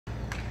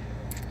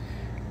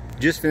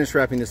Just finished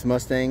wrapping this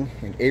Mustang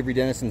in Avery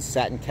Dennison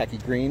Satin khaki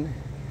green.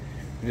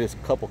 We did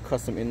a couple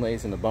custom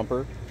inlays in the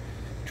bumper.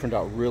 Turned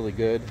out really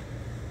good.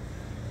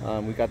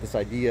 We got this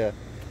idea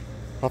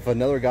off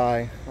another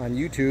guy on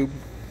YouTube,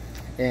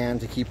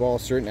 and to keep all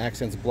certain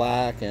accents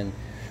black, and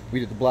we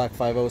did the black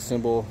 5.0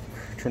 symbol.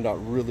 Turned out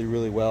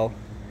really well.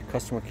 The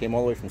customer came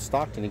all the way from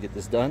Stockton to get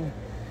this done.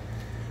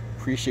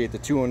 Appreciate the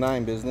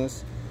 209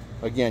 business.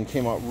 Again,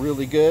 came out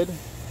really good.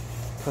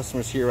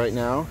 Customers here right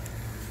now,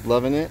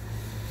 loving it.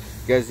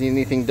 If you guys need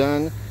anything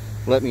done,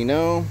 let me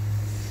know.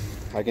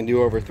 I can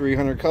do over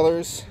 300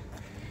 colors.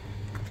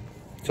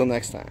 Till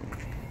next time.